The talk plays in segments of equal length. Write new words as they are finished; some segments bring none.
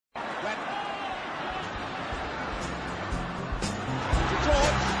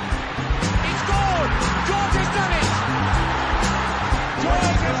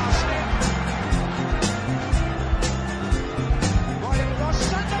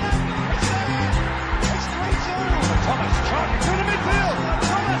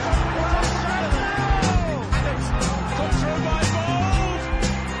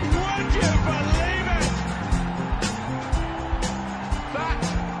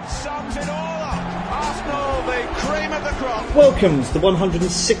Welcome to the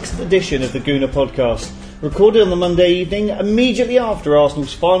 106th edition of the Gooner Podcast, recorded on the Monday evening immediately after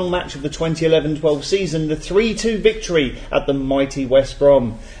Arsenal's final match of the 2011-12 season, the 3-2 victory at the mighty West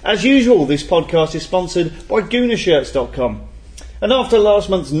Brom. As usual, this podcast is sponsored by GoonerShirts.com. And after last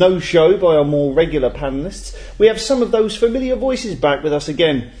month's no-show by our more regular panellists, we have some of those familiar voices back with us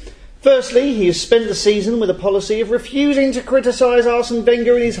again. Firstly, he has spent the season with a policy of refusing to criticise Arsene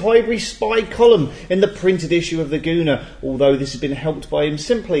Wenger in his Highbury Spy column in the printed issue of the Gooner, although this has been helped by him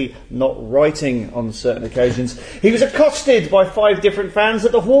simply not writing on certain occasions. He was accosted by 5 different fans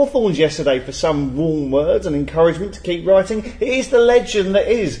at the Hawthorns yesterday for some warm words and encouragement to keep writing. It is the legend that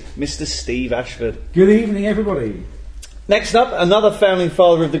is Mr. Steve Ashford. Good evening, everybody. Next up, another founding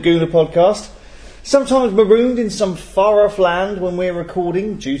father of the Gooner Podcast. Sometimes marooned in some far-off land when we're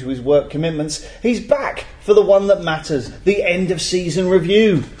recording due to his work commitments, he's back for the one that matters, the end-of-season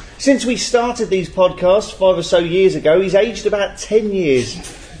review. Since we started these podcasts 5 or so years ago, he's aged about 10 years.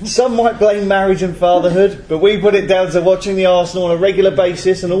 Some might blame marriage and fatherhood, but we put it down to watching the Arsenal on a regular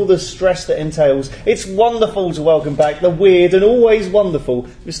basis and all the stress that entails. It's wonderful to welcome back the weird and always wonderful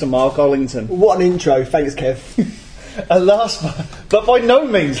Mr. Mark Ollington. What an intro, thanks Kev. And last but by no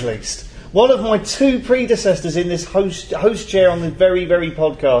means least, one of my 2 predecessors in this host chair on this very, very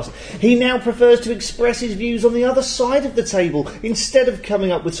podcast. He now prefers to express his views on the other side of the table instead of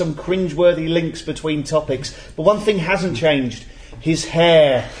coming up with some cringeworthy links between topics. But one thing hasn't changed. His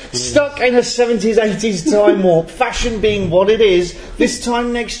hair. Stuck in a 70s, 80s time warp. Fashion being what it is, this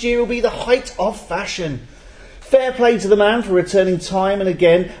time next year will be the height of fashion. Fair play to the man for returning time and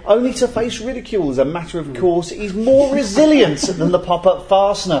again, only to face ridicule as a matter of course. He's more resilient than the pop-up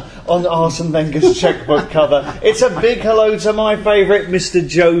fastener on Arsene Wenger's chequebook cover. It's a big hello to my favourite, Mr.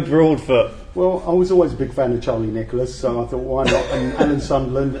 Joe Broadfoot. Well, I was always a big fan of Charlie Nicholas, so I thought, why not? And Alan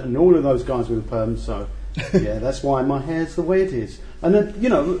Sunderland and all of those guys with the perms, so yeah, that's why my hair's the way it is. And then, you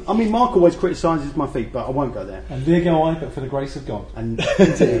know, I mean, Mark always criticises my feet, but I won't go there. And there go I, but for the grace of God. And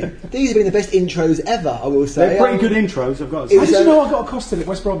These have been the best intros ever, I will say. they're pretty good intros, I've got to How say. did you know I got accosted at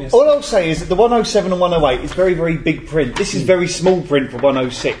West Brom yesterday? All I'll say is that the 107 and 108 is very, very big print. This is very small print for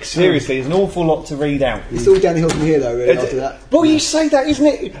 106. Seriously, there's an awful lot to read out. It's all downhill from here though, really, after that. Well, you say that, isn't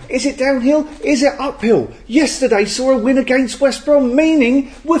it? Is it downhill? Is it uphill? Yesterday saw a win against West Brom,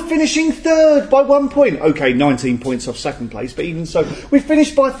 meaning we're finishing 3rd by 1 point. OK, 19 points off 2nd place, but even so, we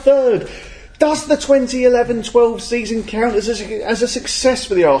finished by 3rd. Does the 2011-12 season count as a success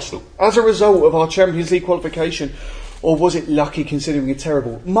for the Arsenal as a result of our Champions League qualification, or was it lucky considering it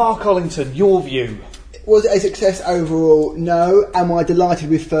terrible? Mark Ollington, your view. Was it a success overall? No. Am I delighted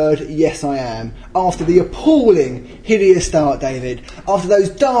with 3rd? Yes, I am. After the appalling, hideous start, David, after those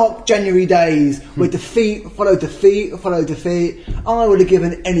dark January days where defeat followed defeat followed defeat, I would have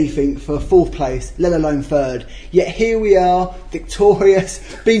given anything for 4th place, let alone 3rd. Yet here we are, victorious,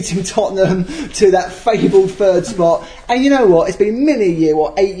 beating Tottenham to that fabled 3rd spot. And you know what? It's been many a year,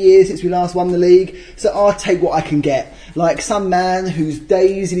 8 years since we last won the league, so I'll take what I can get. Like some man whose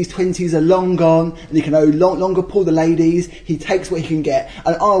days in his 20s are long gone and he can no longer pull the ladies, he takes what he can get,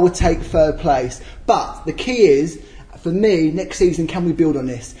 and I would take 3rd place. But the key is, for me, next season, can we build on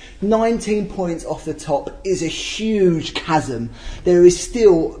this? 19 points off the top is a huge chasm. There is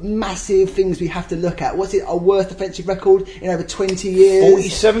still massive things we have to look at. What's it, our worst defensive record in over 20 years?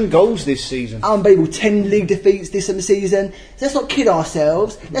 47 goals this season. Unbelievable. 10 league defeats this season. So let's not kid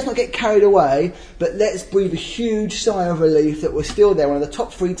ourselves. Let's not get carried away. But let's breathe a huge sigh of relief that we're still there, one of the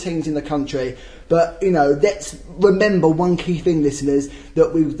top 3 teams in the country. But, you know, let's remember one key thing, listeners,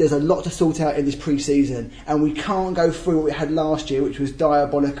 that there's a lot to sort out in this pre-season, and we can't go through what we had last year, which was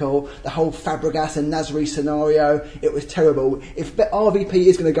diabolical. The whole Fabregas and Nasri scenario, it was terrible. If RVP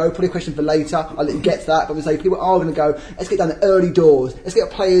is going to go, probably a question for later, I'll let you get to that, but I'm going to say people are going to go, let's get done early doors. Let's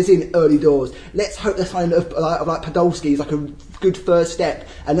get players in early doors. Let's hope the signing of Podolski is like a good first step,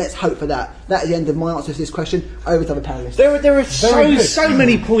 and let's hope for that. That is the end of my answer to this question. Over to the panellists. There are so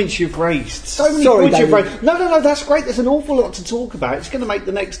many points you've raised. So many points you've raised. No, that's great. There's an awful lot to talk about. It's going to make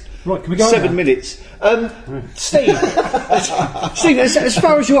the next right, can we go 7 minutes. Steve, Steve, as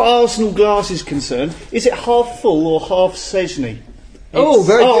far as your Arsenal glass is concerned, is it half full or half Szczesny? Oh,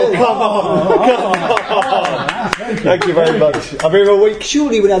 very good. Come on. Thank you very much. I've been a week.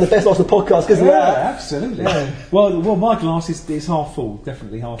 Surely we're now the best Arsenal podcast because of that. Absolutely. Yeah. Well, my glass is half full,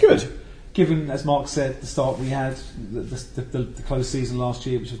 definitely half full. Good. Given, as Mark said, the start we had, the close season last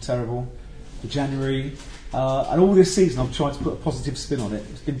year, which was terrible, the January, and all this season I've tried to put a positive spin on it.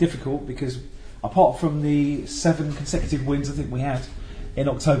 It's been difficult because apart from the 7 consecutive wins I think we had in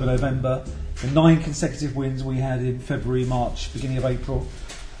October, November, the 9 consecutive wins we had in February, March, beginning of April,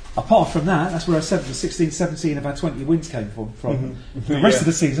 apart from that, that's where our 16, 17 of our 20 wins came from. The rest of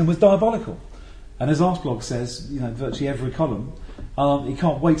the season was diabolical. And as Arseblog says, virtually every column, he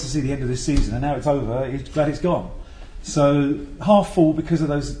can't wait to see the end of this season, and now it's over, he's glad it's gone. So half full because of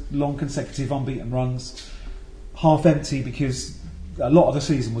those long consecutive unbeaten runs, half empty because a lot of the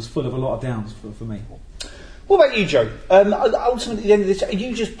season was full of a lot of downs for me. What about you, Joe? Ultimately, at the end of this, are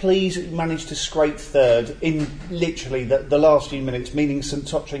you just pleased that you managed to scrape third in literally the last few minutes, meaning St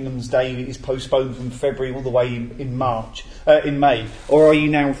Tottenham's Day is postponed from February all the way in May? Or are you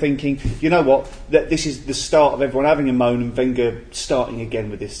now thinking, you know what, that this is the start of everyone having a moan and Wenger starting again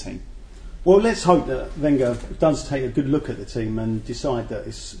with this team? Well, let's hope that Wenger does take a good look at the team and decide that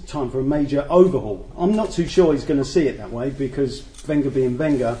it's time for a major overhaul. I'm not too sure he's going to see it that way, because Wenger being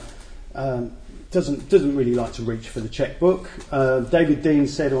Wenger doesn't really like to reach for the chequebook. David Dean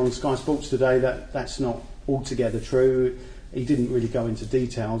said on Sky Sports today that that's not altogether true. He didn't really go into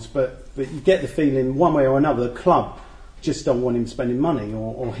details, but you get the feeling one way or another the club just don't want him spending money,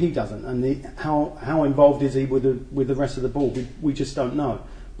 or he doesn't. And how involved is he with the rest of the board? We just don't know.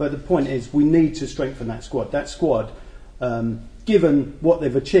 But the point is, we need to strengthen that squad. That squad, given what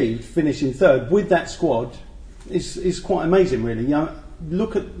they've achieved, finishing third with that squad, is quite amazing, really.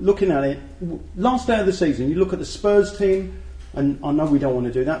 Looking at it, last day of the season, you look at the Spurs team, and I know we don't want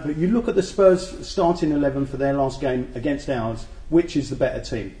to do that, but you look at the Spurs starting 11 for their last game against ours. Which is the better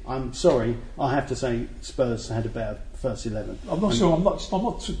team? I'm sorry, I have to say Spurs had a better first 11. I'm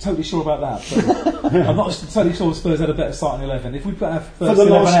not totally sure about that. But I'm not totally sure Spurs had a better starting 11. If we put our first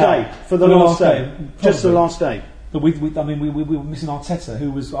 11 for the last day, just the last day. But we were missing Arteta,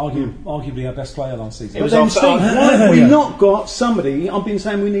 who was arguably our best player last season. But then, Steve, why have we not got somebody? I've been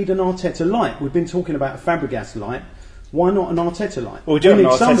saying we need an Arteta light. We've been talking about a Fabregas light. Why not an Arteta light? Well, we do have an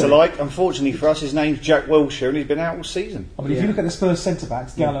Arteta light. Unfortunately for us, his name's Jack Wilshere, and he's been out all season. I mean, if you look at the Spurs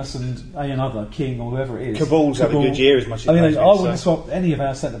centre-backs, Gallus and another, King or whoever it is... Cabal's had a good year as much as... I wouldn't swap any of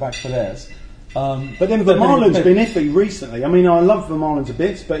our centre-backs for theirs. But then Vermaelen's been iffy recently. I mean, I love Vermaelen a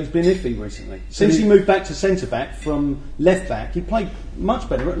bit, but he's been iffy recently. Since he moved back to centre-back from left-back, he played much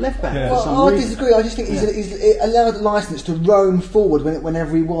better at left-back for some reason. I disagree. I just think he's allowed licence to roam forward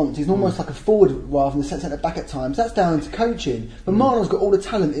whenever he wants. He's almost like a forward rather than a centre-back at times. That's down to coaching. But Vermaelen's got all the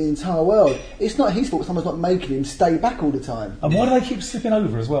talent in the entire world. It's not his fault someone's not making him stay back all the time. And why do they keep slipping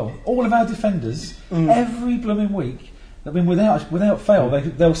over as well? All of our defenders, every blooming week... I mean, without fail,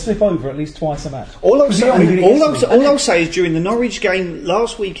 they'll slip over at least twice a match. All I'll say is during the Norwich game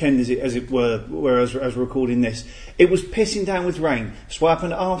last weekend, as it were, whereas as we're recording this, it was pissing down with rain. So what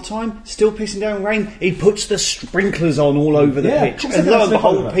happened at half time? Still pissing down with rain. He puts the sprinklers on all over the pitch, and lo and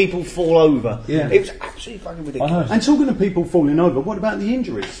behold, people fall over. Yeah. It was absolutely fucking ridiculous. And talking of people falling over, what about the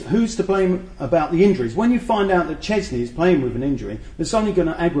injuries? Who's to blame about the injuries? When you find out that Chesney is playing with an injury, it's only going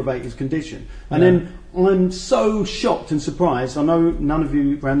to aggravate his condition. And then I'm so shocked and surprised. I know none of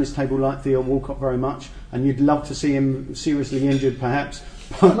you around this table like Theo Walcott very much, and you'd love to see him seriously injured, perhaps.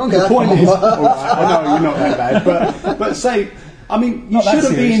 But the point is, I know you're not that bad, but say, I mean, you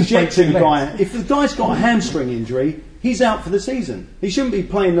shouldn't be injecting a guy. If the guy's got a hamstring injury, he's out for the season. He shouldn't be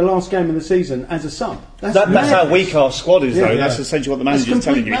playing the last game of the season as a sub. That's how weak our squad is, though. That's essentially what the manager's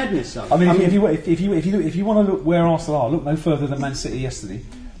telling you. Madness, though. I mean, if you want to look where Arsenal are, look no further than Man City yesterday.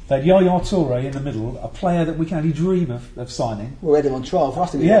 They had Yaya Toure in the middle, a player that we can only dream of signing. We had him on trial for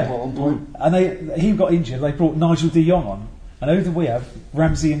us at one point. And he got injured. They brought Nigel de Jong on, and who do we have?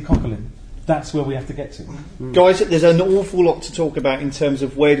 Ramsey and Coquelin. That's where we have to get to. Guys, there's an awful lot to talk about in terms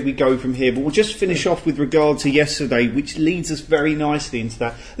of where do we go from here, but we'll just finish off with regard to yesterday, which leads us very nicely into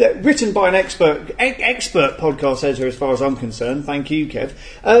that. Written by an expert podcast editor as far as I'm concerned. Thank you, Kev.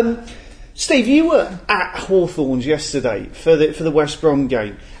 Steve, you were at Hawthorns yesterday for the West Brom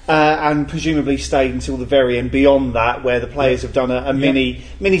game. And presumably stayed until the very end beyond that, where the players have done a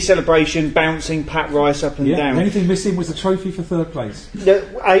mini celebration, bouncing Pat Rice up and down. The only thing missing was the trophy for third place.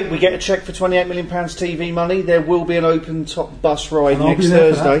 We get a cheque for £28 million TV money. There will be an open top bus ride next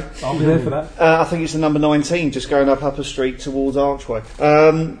Thursday. I'll be there for that. I think it's the number 19, just going up Upper Street towards Archway.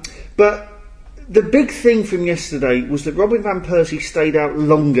 But the big thing from yesterday was that Robin van Persie stayed out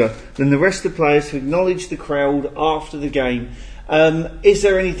longer than the rest of the players to acknowledge the crowd after the game. Is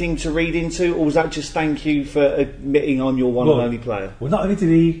there anything to read into, or was that just thank you for admitting on your one and only player? Well, not only did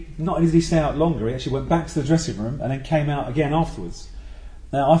he stay out longer, he actually went back to the dressing room and then came out again afterwards.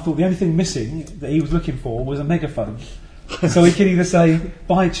 Now, I thought the only thing missing that he was looking for was a megaphone, so he could either say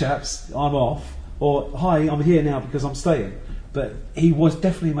 "Bye, chaps, I'm off," or "Hi, I'm here now because I'm staying." But he was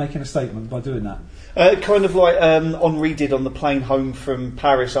definitely making a statement by doing that. Kind of like Henri did on the plane home from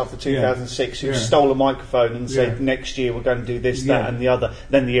Paris after 2006, who stole a microphone and said, next year we're going to do this, that and the other.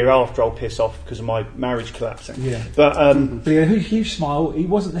 Then the year after I'll piss off because of my marriage collapsing. Yeah. But he had a huge smile. He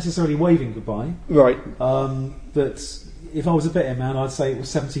wasn't necessarily waving goodbye. Right. But if I was a betting man, I'd say it was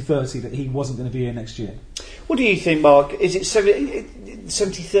 70-30 that he wasn't going to be here next year. What do you think, Mark? Is it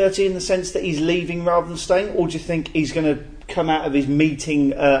 70-30 in the sense that he's leaving rather than staying, or do you think he's going to come out of his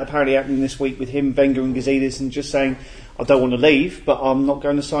meeting apparently happening this week with him, Wenger and Gazidis, and just saying, I don't want to leave, but I'm not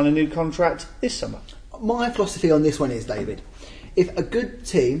going to sign a new contract this summer? My philosophy on this one is, David, if a good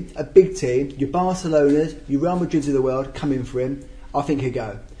team, a big team, your Barcelonas, your Real Madrids of the world come in for him, I think he'll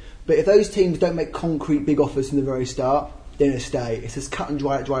go. But if those teams don't make concrete big offers from the very start, then he'll stay. It's as cut and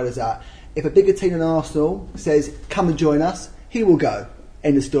dry as that. If a bigger team than Arsenal says, come and join us, he will go.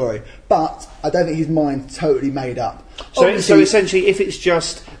 End of story. But I don't think his mind's totally made up. So essentially, if it's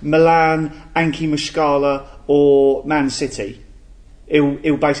just Milan, Anki Muscala or Man City,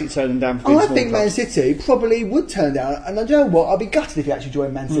 he'll basically turn them down for being I small think clubs. Man City probably would turn down. And I know what, I'd be gutted if he actually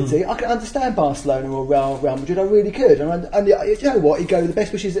joined Man City. I can understand Barcelona or Real Madrid. I really could. And you know what? He'd go with the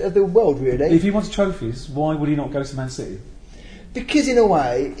best wishes of the world, really. If he wants trophies, why would he not go to Man City? Because in a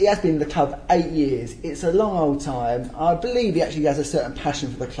way, he has been in the club 8 years. It's a long old time. I believe he actually has a certain passion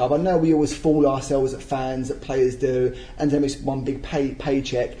for the club. I know we always fool ourselves at fans, that players do, and then it's one big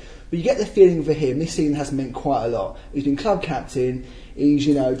paycheck. But you get the feeling for him, this season has meant quite a lot. He's been club captain. He's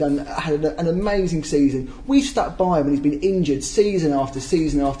had an amazing season. We've stuck by him when he's been injured season after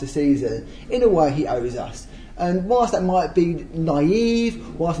season after season. In a way, he owes us. And whilst that might be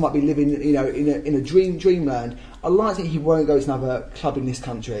naive, whilst I might be living, in a dreamland, I like to think he won't go to another club in this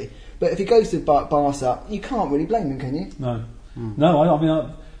country. But if he goes to Barca, you can't really blame him, can you? No,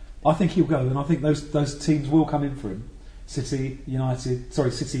 no. I think he'll go, and I think those teams will come in for him. City,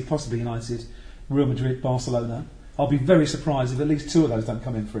 possibly United, Real Madrid, Barcelona. I'll be very surprised if at least 2 of those don't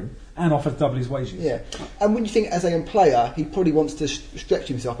come in for him and offer double his wages. Yeah, and when you think as a young player, he probably wants to stretch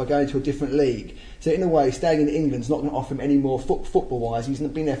himself by going to a different league. So in a way, staying in England's not going to offer him any more football-wise. He's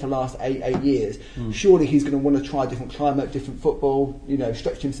been there for the last 8 years. Surely he's going to want to try a different climate, different football.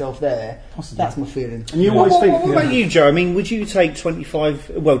 Stretch himself there. Possibly. That's my feeling. And you always think. What about you, Joe? I mean, would you take 20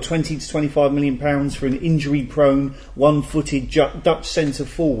 to 25 million pounds for an injury-prone, one-footed Dutch centre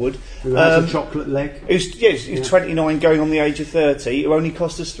forward Who has a chocolate leg? Who's 29, going on the age of 30, who only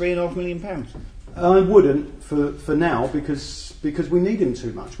cost us £3.5 million? I wouldn't for now because we need him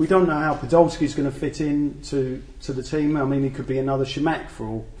too much. We don't know how Podolski's going to fit in to the team. I mean, he could be another Shimak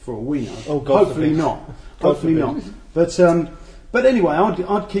for all we know. Oh, God Hopefully forbid. not. Hopefully not. But anyway,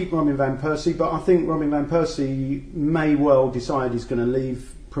 I'd keep Robin van Persie. But I think Robin van Persie may well decide he's going to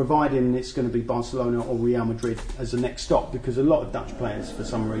leave, providing it's going to be Barcelona or Real Madrid as the next stop. Because a lot of Dutch players, for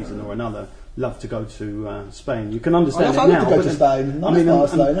some reason or another, love to go to Spain. You can understand it now. To go to Spain. Nice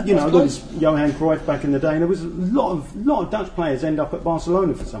Barcelona. There was Johan Cruyff back in the day, and there was a lot of Dutch players end up at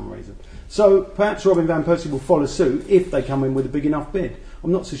Barcelona for some reason. So perhaps Robin van Persie will follow suit if they come in with a big enough bid.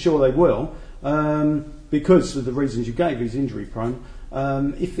 I'm not so sure they will, because of the reasons you gave. He's injury prone.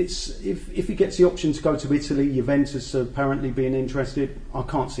 If he gets the option to go to Italy, Juventus apparently being interested, I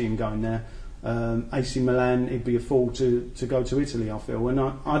can't see him going there. AC Milan, he'd be a fool to go to Italy, I feel, and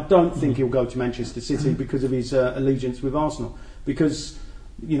I don't think he'll go to Manchester City because of his allegiance with Arsenal. Because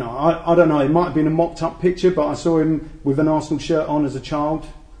I don't know, it might have been a mocked up picture, but I saw him with an Arsenal shirt on as a child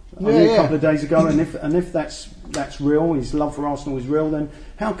a couple of days ago, and if that's real, his love for Arsenal is real, then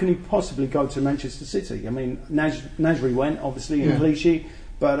how can he possibly go to Manchester City? I mean, Nasri went obviously in Clichy,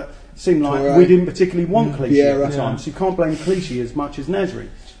 but it seemed like we didn't particularly want Clichy at the time, so you can't blame Clichy as much as Nasri.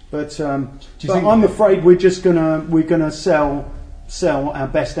 But I'm afraid we're gonna sell our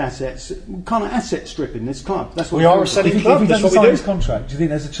best assets, kind of asset stripping this club. That's what we are a selling club. If he That's doesn't what we sign do. his contract, do you think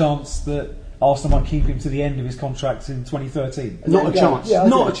there's a chance that Arsenal might keep him to the end of his contract in 2013? Not a chance. Yeah,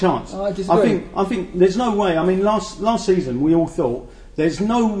 Not a chance. I disagree. I think there's no way. I mean, last season we all thought there's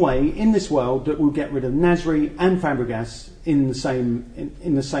no way in this world that we'll get rid of Nasri and Fabregas in the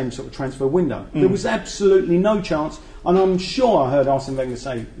same sort of transfer window. There was absolutely no chance, and I'm sure I heard Arsene Wenger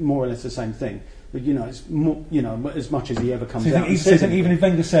say more or less the same thing. But it's more, as much as he ever comes out. So even if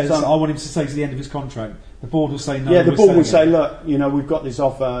Wenger says, "I want him to stay to the end of his contract," the board will say no. Yeah, the board will say, "Look, we've got this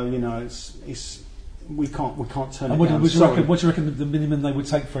offer. We can't turn it down." What do you reckon the minimum they would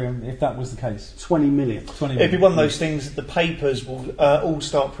take for him if that was the case? 20 million. It'd be one of those things that the papers will all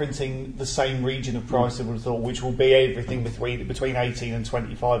start printing the same region of price, I would have thought, which will be everything between 18 and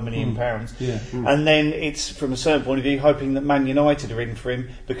 25 million pounds. Yeah. And then it's, from a certain point of view, hoping that Man United are in for him,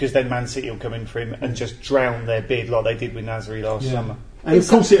 because then Man City will come in for him and just drown their bid like they did with Nasri last summer. And of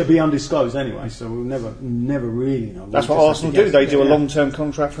course it'll be undisclosed anyway, so we'll never really know. That's We'll what just have Arsenal to do. guess. They do a long-term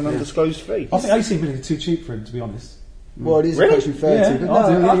contract for an undisclosed fee. I think 18 million is too cheap for him, to be honest. Well, it is Really? approaching 30, Yeah, but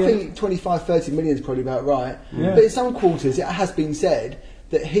I do, I yeah. think 25, 30 million is probably about right. Yeah. But in some quarters, it has been said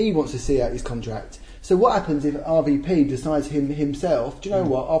that he wants to see out his contract. So what happens if RVP decides himself, do you know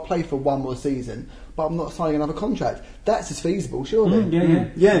what, I'll play for one more season, but I'm not signing another contract? That's as feasible, surely.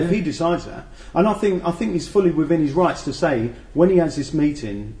 Yeah. If he decides that, and I think he's fully within his rights to say when he has this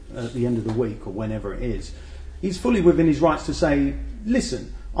meeting at the end of the week or whenever it is, he's fully within his rights to say,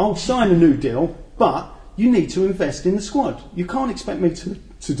 listen, I'll sign a new deal, but you need to invest in the squad. You can't expect me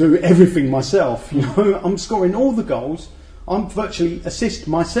to do everything myself. You know, I'm scoring all the goals. I'm virtually assist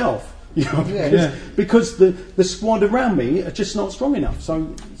myself. You know, because the squad around me are just not strong enough.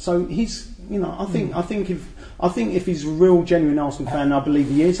 So he's, you know, I think if he's a real genuine Arsenal fan, I believe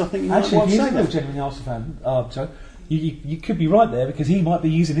he is. I think he might Actually, well if he's say a real that. genuine Arsenal fan, Joe, you could be right there, because he might be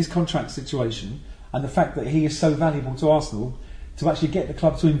using his contract situation and the fact that he is so valuable to Arsenal to actually get the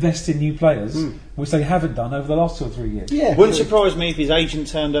club to invest in new players, which they haven't done over the last 2 or 3 years. Yeah. Wouldn't surprise me if his agent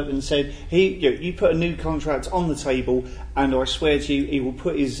turned up and said, you put a new contract on the table, and I swear to you, he will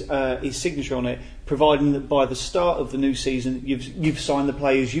put his signature on it, providing that by the start of the new season, you've signed the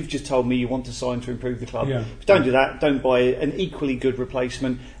players you've just told me you want to sign to improve the club. Yeah. If you don't do that, don't buy an equally good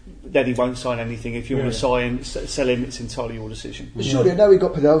replacement, then he won't sign anything. If you want to sell him, it's entirely your decision. But surely, I know we've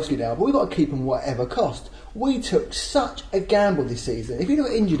got Podolski now, but we've got to keep him whatever cost. We took such a gamble this season. If he got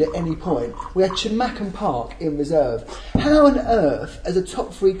injured at any point, we had Chamakan Park in reserve. How on earth, as a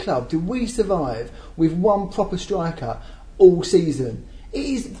top 3 club, did we survive with one proper striker all season? It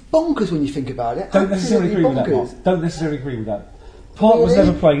is bonkers when you think about it. Don't necessarily agree with that, Mark. Don't necessarily agree with that. Park was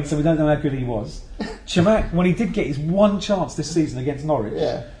never played, so we don't know how good he was. Chamak, when he did get his one chance this season against Norwich,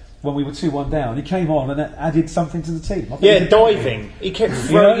 when we were 2-1 down, he came on and added something to the team. Diving. He kept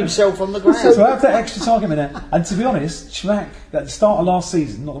throwing himself on the ground. So have that extra target in there. And to be honest, Chamak, at the start of last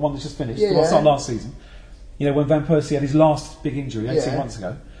season, not the one that's just finished, the one start of last season, you know, when Van Persie had his last big injury 18 months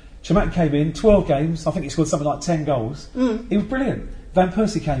ago, Chamak came in, 12 games, I think he scored something like 10 goals. He was brilliant. Van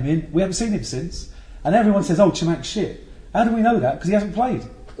Persie came in, we haven't seen him since, and everyone says, oh, Chamak's shit. How do we know that? Because he hasn't played.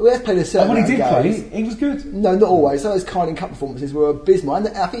 We have played a certain And when he did amount of play, games. he was good. No, not always. Some of those Carling Cup performances were abysmal. And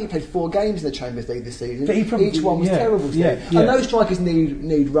I think he played 4 games in the Champions League this season. But he probably- Each one was terrible. Steve. I know strikers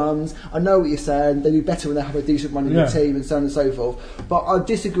need runs. I know what you're saying. They do better when they have a decent run in the team and so on and so forth. But I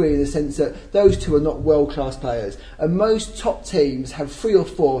disagree in the sense that those two are not world-class players. And most top teams have 3 or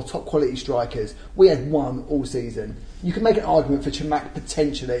 4 top-quality strikers. We had 1 all season. You can make an argument for Chamak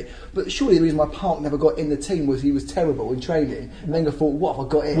potentially, but surely the reason why Park never got in the team was he was terrible in training. And Wenger thought, what have I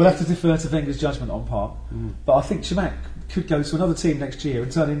got in? We'll have to defer to Wenger's judgment on Park. But I think Chamak could go to another team next year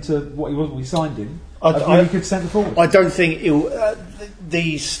and turn into what he was when we signed him. A really good centre forward. I don't think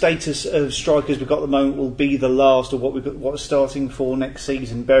the status of strikers we've got at the moment will be the last of what we're starting for next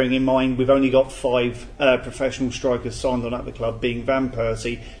season, bearing in mind we've only got 5 professional strikers signed on at the club, being Van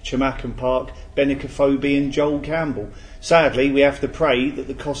Persie, Chamakan Park, Benica Phobie and Joel Campbell. Sadly, we have to pray that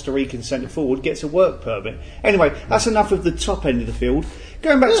the Costa Rican centre forward gets a work permit. Anyway, that's enough of the top end of the field.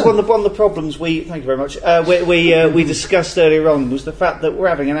 Going back to one of the problems we discussed earlier on was the fact that we're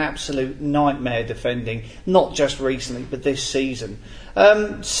having an absolute nightmare defending, not just recently, but this season.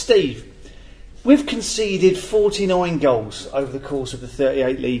 Steve, we've conceded 49 goals over the course of the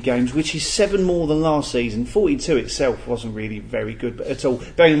 38 league games, which is 7 more than last season. 42 itself wasn't really very good at all.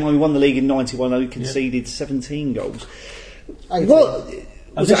 Bearing in mind we won the league in 91, only conceded 17 goals. 18. What?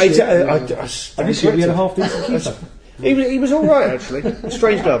 Was it 18? And this year we had a half decent keeper. He was all right actually.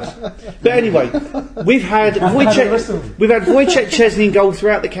 Strange gloves, but anyway, we've had Wojciech Chesney in goal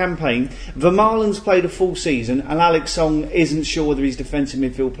throughout the campaign. Vermaelen's played a full season, and Alex Song isn't sure whether he's defensive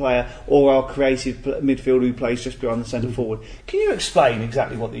midfield player or our creative midfielder who plays just behind the centre forward. Can you explain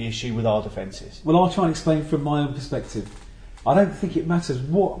exactly what the issue with our defence is? Well, I'll try and explain from my own perspective. I don't think it matters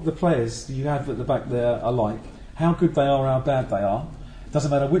what the players you have at the back there are like, how good they are, how bad they are. It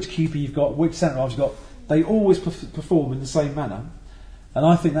doesn't matter which keeper you've got, which centre half you've got. They always perform in the same manner, and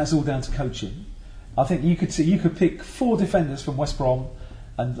I think that's all down to coaching. I think you could pick 4 defenders from West Brom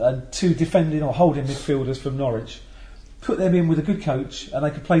and 2 defending or holding midfielders from Norwich, put them in with a good coach, and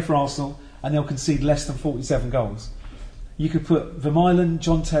they could play for Arsenal, and they'll concede less than 47 goals. You could put Vermaelen,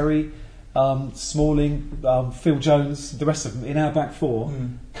 John Terry, Smalling, Phil Jones, the rest of them in our back 4,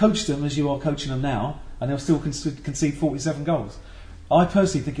 coach them as you are coaching them now, and they'll still concede 47 goals. I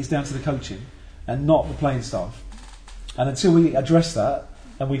personally think it's down to the coaching and not the playing staff. And until we address that,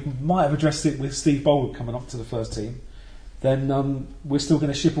 and we might have addressed it with Steve Bold coming up to the first team, then we're still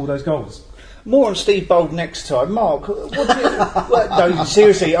going to ship all those goals. More on Steve Bold next time. Mark, what do you... no,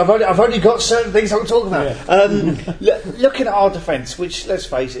 seriously, I've only got certain things I can talk about. Yeah. Looking at our defence, which, let's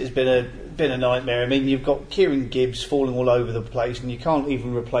face it, has been a nightmare. I mean, you've got Kieran Gibbs falling all over the place, and you can't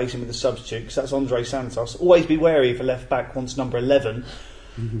even replace him with a substitute, because that's Andre Santos. Always be wary if a left-back wants number 11.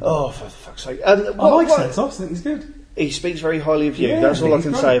 Oh, for fuck's sake. I like Santos, I think he's good. He speaks very highly of you, Yeah, that's all I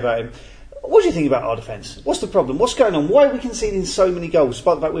can he's say about him. What do you think about our defence? What's the problem? What's going on? Why are we conceding so many goals,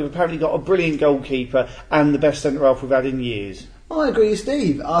 despite the fact we've apparently got a brilliant goalkeeper and the best centre-half we've had in years? I agree with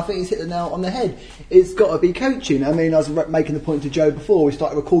Steve. I think he's hit the nail on the head. It's got to be coaching. I mean, I was making the point to Joe before we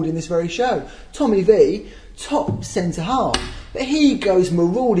started recording this very show. Tommy V, top centre-half. But he goes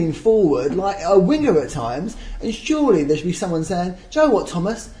marauding forward like a winger at times, and surely there should be someone saying, "Joe, what,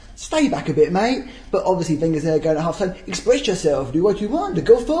 Thomas? Stay back a bit, mate." But obviously Wenger's there going at half time, express yourself, do what you want,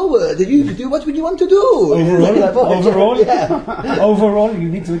 go forward, you do what you want to do. Overall, you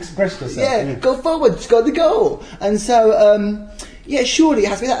need to express yourself. Yeah, go forward, score the goal. And so, surely it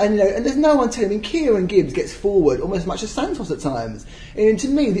has to be that. And, and there's no one telling me. Kieran Gibbs gets forward almost as much as Santos at times. And to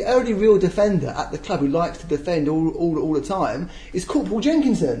me, the only real defender at the club who likes to defend all the time is Corporal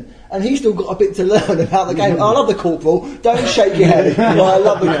Jenkinson. And he's still got a bit to learn about the game. I love the Corporal. Don't shake your head. I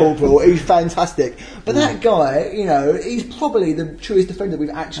love the Corporal. He's fantastic. But that guy, he's probably the truest defender we've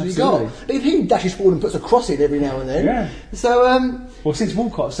actually got. If he dashes forward and puts a cross in every now and then. Yeah. So, well, since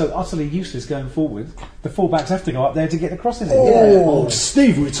Walcott's so utterly useless going forward, the fullbacks have to go up there to get the crosses in. Oh,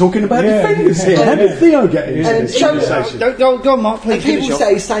 Steve, we're talking about defenders here. How did Theo get into this conversation? Go on, Mark, please. People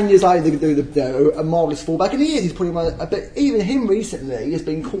say Sanya's like a marvellous fullback, and he is. He's probably but even him recently has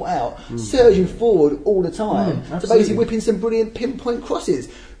been caught out surging forward all the time, so basically whipping some brilliant pinpoint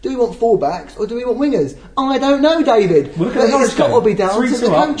crosses. Do we want fullbacks or do we want wingers? I don't know, David. Well, look at it's got to be down to the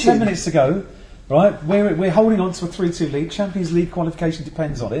coaching. 10 minutes to go, right? We're holding on to a 3-2 lead. Champions League qualification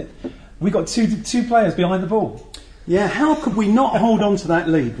depends on it. We've got two players behind the ball. Yeah, how could we not hold on to that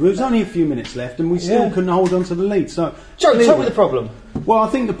lead? There was only a few minutes left and we still couldn't hold on to the lead. So, Joe, tell me the problem. Well, I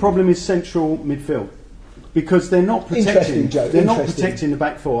think the problem is central midfield. Because they're not protecting the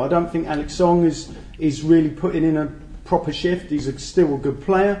back four. I don't think Alex Song is really putting in a proper shift. He's still a good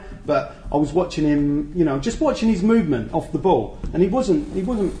player, but I was watching him, just watching his movement off the ball, and he wasn't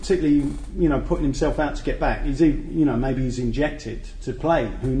particularly, putting himself out to get back. Maybe he's injected to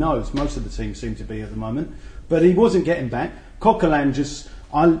play. Who knows? Most of the team seem to be at the moment, but he wasn't getting back. Coquelin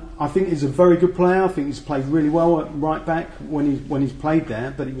I think he's a very good player. I think he's played really well at right back when he's played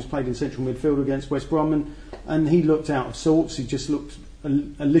there, but he was played in central midfield against West Brom, and he looked out of sorts. He just looked a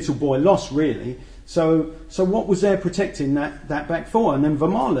little boy lost, really. So what was there protecting that back four? And then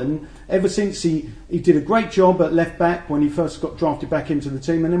Vermaelen, ever since he did a great job at left back when he first got drafted back into the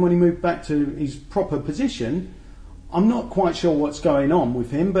team, and then when he moved back to his proper position, I'm not quite sure what's going on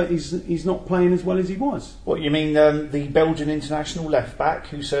with him, but he's not playing as well as he was. What, you mean the Belgian international left back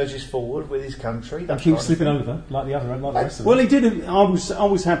who surges forward with his country and keeps slipping over like the rest of them? Well, he didn't. I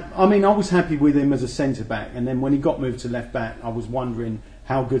was happy. I mean, I was happy with him as a centre back, and then when he got moved to left back, I was wondering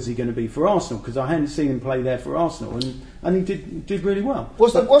how good is he going to be for Arsenal, because I hadn't seen him play there for Arsenal, and he did really well.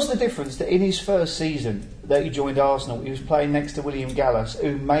 What's the difference that in his first season that he joined Arsenal, he was playing next to William Gallas,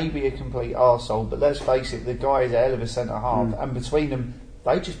 who may be a complete arsehole, but let's face it, the guy is a hell of a centre half, and between them,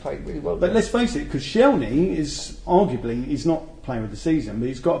 they just played really well. But let's face it, Koscielny is arguably, he's not player of the season, but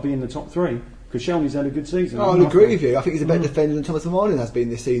he's got to be in the top three. Koscielny's had a good season. I'll agree with you. I think he's a better defender than Thomas Vermaelen has been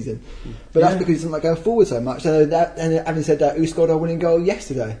this season. But that's because he doesn't like going forward so much. And having said that, who scored our winning goal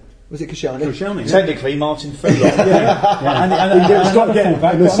yesterday? Was it Koscielny? Koscielny, technically, Martin Fulop. And he's got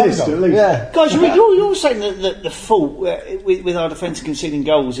an assist at least. Yeah. Guys, you're saying that the fault with our defence conceding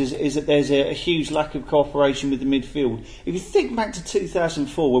goals is that there's a huge lack of cooperation with the midfield. If you think back to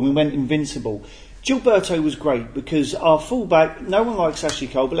 2004 when we went invincible, Gilberto was great because our fullback, no one likes Ashley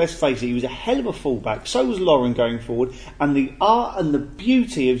Cole, but let's face it, he was a hell of a fullback. So was Lauren going forward, and the art and the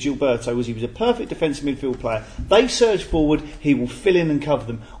beauty of Gilberto was he was a perfect defensive midfield player. They surge forward, he will fill in and cover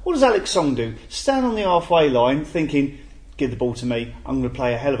them. What does Alex Song do? Stand on the halfway line thinking, give the ball to me, I'm going to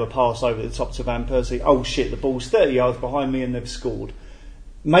play a hell of a pass over the top to Van Persie. Oh shit, the ball's 30 yards behind me and they've scored.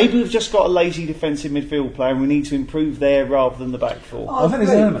 Maybe we've just got a lazy defensive midfield player and we need to improve there rather than the back four. I think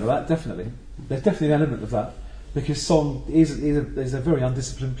there's an element of that, definitely. There's definitely an element of that because Song is a very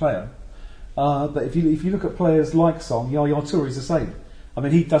undisciplined player. But if you look at players like Song, Yaya Toure is the same. I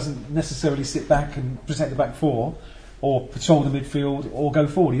mean, he doesn't necessarily sit back and protect the back four or patrol the midfield or go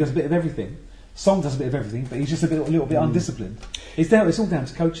forward. He does a bit of everything. Song does a bit of everything, but he's just a little bit undisciplined. It's all down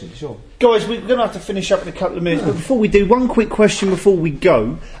to coaching, sure. Guys, we're going to have to finish up in a couple of minutes, but before we do, one quick question before we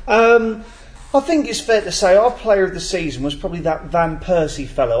go. I think it's fair to say our player of the season was probably that Van Persie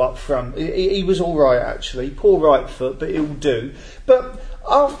fellow up front. He was all right, actually. Poor right foot, but he'll do. But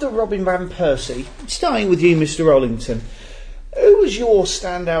after Robin Van Persie, starting with you, Mr. Rollington, who was your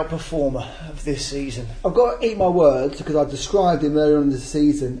standout performer of this season? I've got to eat my words because I described him earlier on in the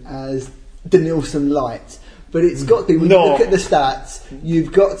season as the Nilsson Light. But it's got to be, when you look at the stats,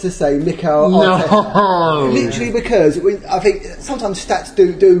 you've got to say Mikel Arteta. Literally, because I think sometimes stats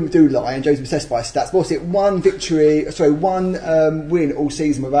do lie, and Joe's obsessed by stats. What's it? One win all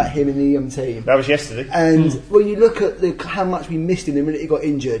season without him in the team. That was yesterday. And when you look at how much we missed him the minute he got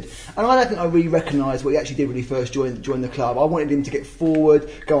injured, and I don't think I really recognised what he actually did when he first joined the club. I wanted him to get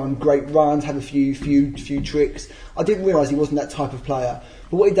forward, go on great runs, have a few tricks. I didn't realise he wasn't that type of player.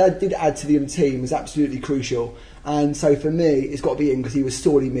 But what he did add to the team was absolutely crucial. And so for me, it's got to be him because he was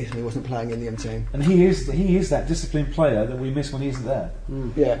sorely missed when he wasn't playing in the team. And he is that disciplined player that we miss when he isn't there.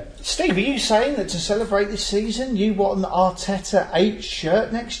 Yeah. Steve, are you saying that to celebrate this season, you want an Arteta 8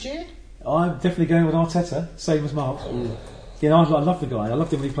 shirt next year? I'm definitely going with Arteta, same as Mark. Yeah, I love the guy. I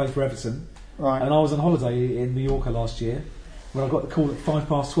loved him when he played for Everton. Right. And I was on holiday in Mallorca last year when I got the call at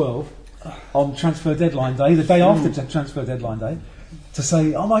 12:05 on transfer deadline day, the day after transfer deadline day, to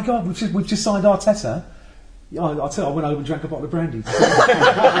say, "Oh my God, we've just signed Arteta." Yeah, I tell you, I went over and drank a bottle of brandy.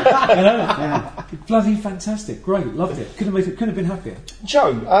 Bloody fantastic, great, loved it. Couldn't have been happier.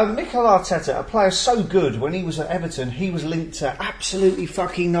 Joe, Mikel Arteta, a player so good when he was at Everton, he was linked to absolutely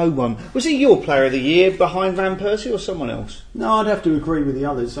fucking no one. Was he your player of the year behind Van Persie or someone else? No, I'd have to agree with the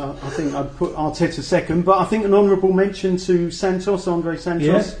others. I think I'd put Arteta second, but I think an honourable mention to Santos, Andre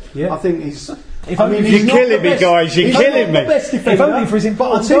Santos. Yeah. I think he's... You're killing me, guys. You're killing me. If only for his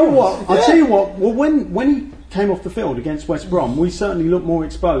important goals. I'll tell you what. Well, when he came off the field against West Brom, we certainly looked more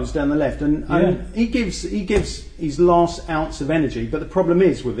exposed down the left, and he gives his last ounce of energy. But the problem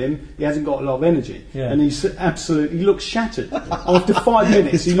is with him, he hasn't got a lot of energy, and he looks shattered after 5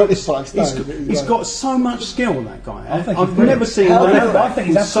 minutes. He's got so much skill, that guy. I've never seen I think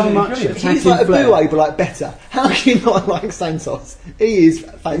he's so much brilliant. attacking He's like a flair. Bué, but like better. How can you not like Santos? He is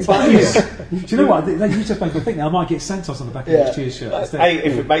fantastic. Do you know what? You just make me think now. I might get Santos on the back of next year's shirt. Hey,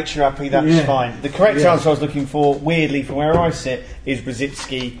 if it makes you happy, that's fine. The correct answer I was looking for, weirdly, from where I sit, is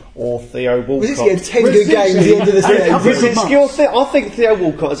Brzezinski or Theo Walcott. Brzezinski had 10 good games at the end of the season. Brzezinski or I think Theo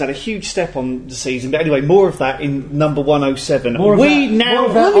Walcott has had a huge step on the season. But anyway, more of that in number 107.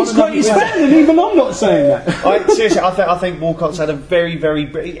 He's better than even I'm not saying that. Seriously, I think Walcott's had a very, very...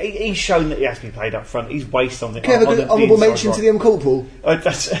 He's shown that he has to be played up front. He's wasted on the... Can I have a good honourable mention to the corporal?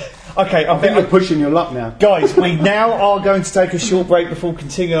 Okay, I think you're pushing your luck now. Guys, we now are going to take a short break before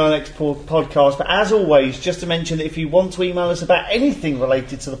continuing our next podcast. But as always, just to mention that if you want to email us about anything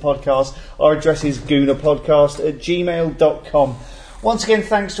related to the podcast, our address is goonerpodcast@gmail.com. Once again,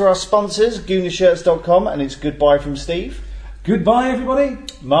 thanks to our sponsors, goonershirts.com, and it's goodbye from Steve. Goodbye, everybody.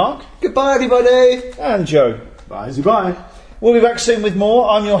 Mark. Goodbye, everybody. And Joe. Bye. We'll be back soon with more.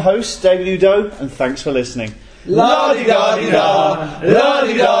 I'm your host, David Udo, and thanks for listening. La-di-da-di-da,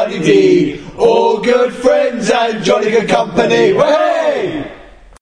 la-di-da-di-dee, all good friends and jolly good company. Way!